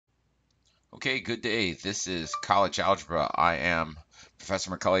Okay, good day. This is College Algebra. I am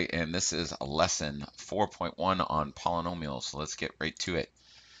Professor McCully, and this is lesson 4.1 on polynomials. So let's get right to it.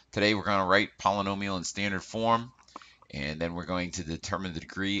 Today we're going to write polynomial in standard form, and then we're going to determine the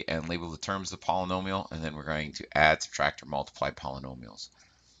degree and label the terms of the polynomial, and then we're going to add, subtract, or multiply polynomials.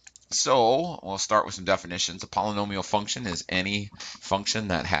 So we'll start with some definitions. A polynomial function is any function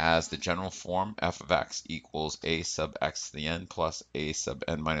that has the general form f of x equals a sub x to the n plus a sub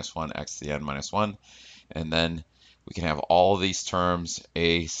n minus 1 x to the n minus 1. And then we can have all of these terms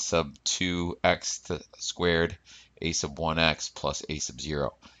a sub 2x squared, a sub 1x plus a sub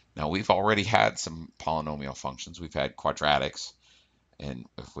 0. Now we've already had some polynomial functions. We've had quadratics. And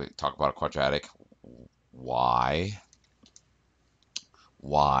if we talk about a quadratic, y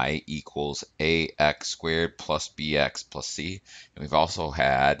equals ax squared plus bx plus c. And we've also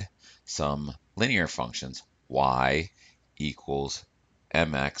had some linear functions, y equals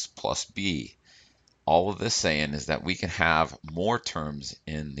mx plus b. All of this saying is that we can have more terms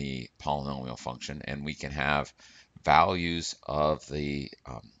in the polynomial function, and we can have values of the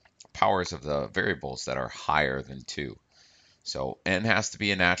powers of the variables that are higher than 2. So n has to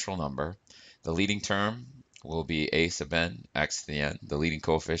be a natural number. The leading term will be a sub n, x to the n. The leading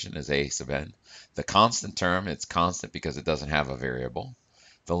coefficient is a sub n. The constant term, it's constant because it doesn't have a variable.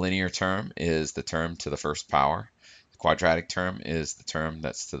 The linear term is the term to the first power. The quadratic term is the term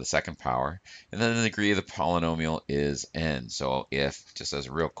that's to the second power. And then the degree of the polynomial is n. So if, just as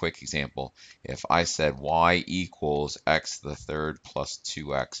a real quick example, if I said y equals x to the third plus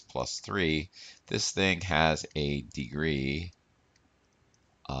 2x plus 3, this thing has a degree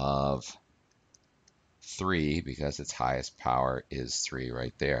of 3 because its highest power is 3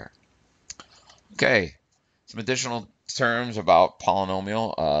 right there. Okay, some additional terms about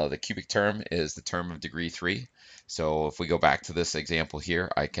polynomial. The cubic term is the term of degree 3. So if we go back to this example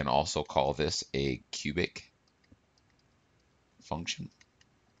here, I can also call this a cubic function.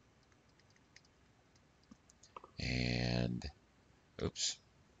 And, oops.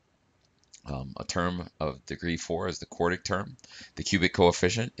 A term of degree 4 is the quartic term. The cubic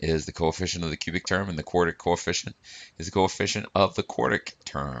coefficient is the coefficient of the cubic term, and the quartic coefficient is the coefficient of the quartic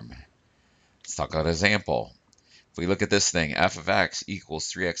term. Let's talk about an example. If we look at this thing, f of x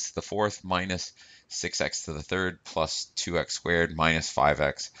equals 3x to the fourth minus 6x to the third plus 2x squared minus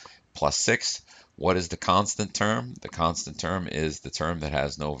 5x plus 6. What is the constant term? The constant term is the term that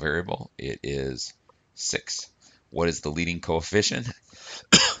has no variable. It is 6. What is the leading coefficient?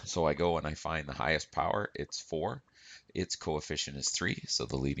 So I go and I find the highest power. It's 4. Its coefficient is 3, so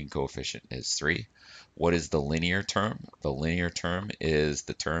the leading coefficient is 3. What is the linear term? The linear term is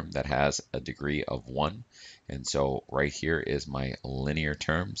the term that has a degree of 1. And so right here is my linear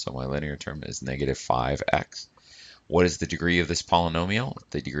term. So my linear term is negative 5x. What is the degree of this polynomial?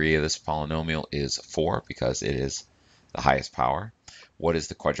 The degree of this polynomial is 4 because it is the highest power. What is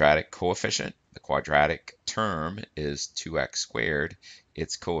the quadratic coefficient? The quadratic term is 2x squared.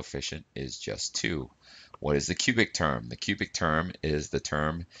 Its coefficient is just 2. What is the cubic term? The cubic term is the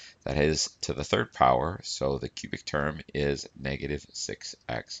term that is to the third power, so the cubic term is negative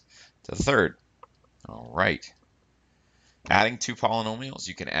 6x to the third. All right. Adding two polynomials,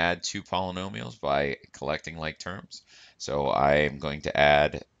 you can add two polynomials by collecting like terms. So I am going to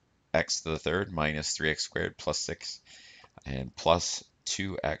add x to the third minus 3x squared plus 6 and plus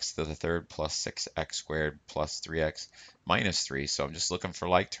 2x to the third plus 6x squared plus 3x minus 3. So I'm just looking for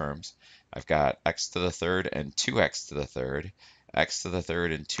like terms. I've got x to the third and 2x to the third. X to the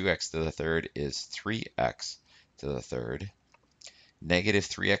third and 2x to the third is 3x to the third. Negative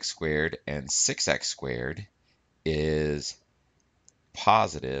 3x squared and 6x squared is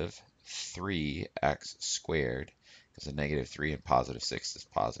positive 3x squared, because a negative 3 and positive 6 is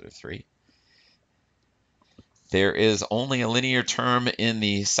positive 3. There is only a linear term in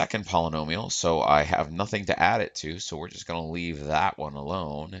the second polynomial, so I have nothing to add it to, so we're just going to leave that one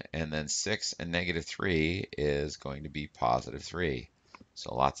alone. And then 6 and negative 3 is going to be positive 3.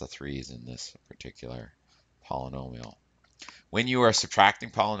 So lots of 3's in this particular polynomial. When you are subtracting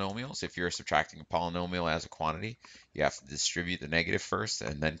polynomials, if you're subtracting a polynomial as a quantity, you have to distribute the negative first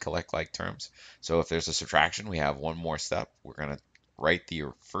and then collect like terms. So if there's a subtraction, we have one more step. We're going to write the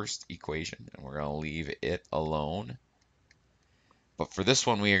first equation and we're going to leave it alone. But for this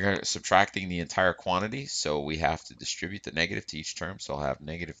one, we are subtracting the entire quantity, so we have to distribute the negative to each term. So I'll have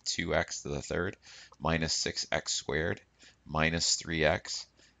negative 2x to the third minus 6x squared minus 3x,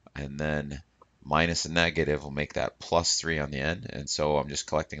 and then minus a negative will make that plus 3 on the end. And so I'm just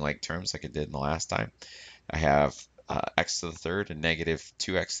collecting like terms like I did in the last time. I have x to the third, and negative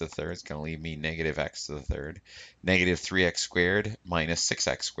 2x to the third is going to leave me negative x to the third. Negative 3x squared minus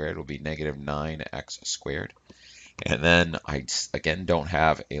 6x squared will be negative 9x squared. And then I, again, don't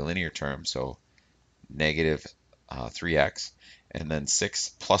have a linear term, so negative 3x. And then 6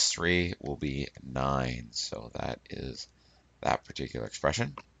 plus 3 will be 9. So that is that particular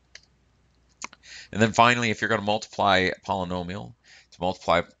expression. And then finally, if you're going to multiply polynomial, to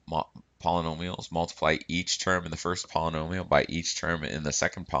multiply polynomials, multiply each term in the first polynomial by each term in the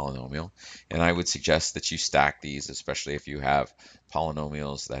second polynomial. And I would suggest that you stack these, especially if you have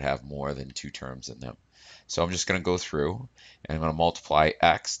polynomials that have more than 2 terms in them. So I'm just going to go through and I'm going to multiply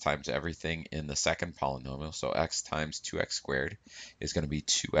x times everything in the second polynomial. So x times 2x squared is going to be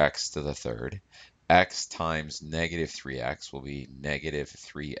 2x to the third. X times negative 3x will be negative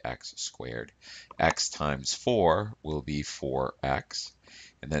 3x squared. X times 4 will be 4x.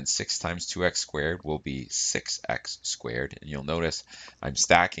 And then 6 times 2x squared will be 6x squared. And you'll notice I'm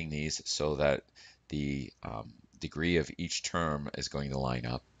stacking these so that the degree of each term is going to line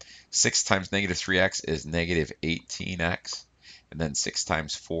up. 6 times negative 3x is negative 18x. And then 6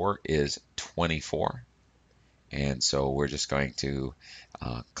 times 4 is 24. And so we're just going to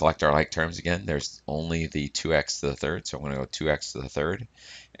collect our like terms again. There's only the 2x to the third, so I'm going to go 2x to the third.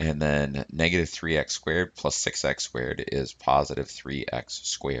 And then negative 3x squared plus 6x squared is positive 3x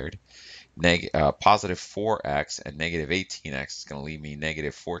squared. Positive 4x and negative 18x is going to leave me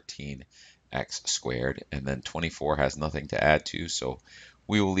negative 14x squared. And then 24 has nothing to add to, so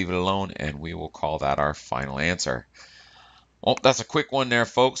we will leave it alone, and we will call that our final answer. Well, that's a quick one there,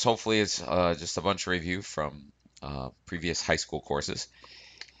 folks. Hopefully it's just a bunch of review from previous high school courses.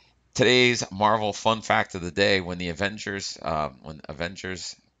 Today's Marvel fun fact of the day: when Avengers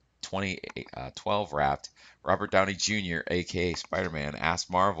 2012 wrapped, Robert Downey Jr., aka Spider-Man, asked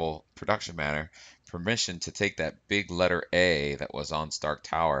Marvel production manager permission to take that big letter A that was on Stark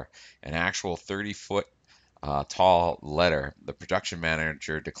Tower, an actual 30-foot tall letter. The production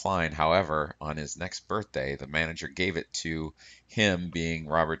manager declined. However, on his next birthday, the manager gave it to him, being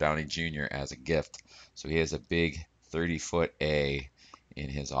Robert Downey Jr., as a gift. So he has a big 30-foot A in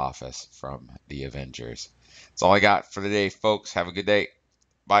his office from the Avengers. That's all I got for today, folks. Have a good day.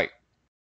 Bye.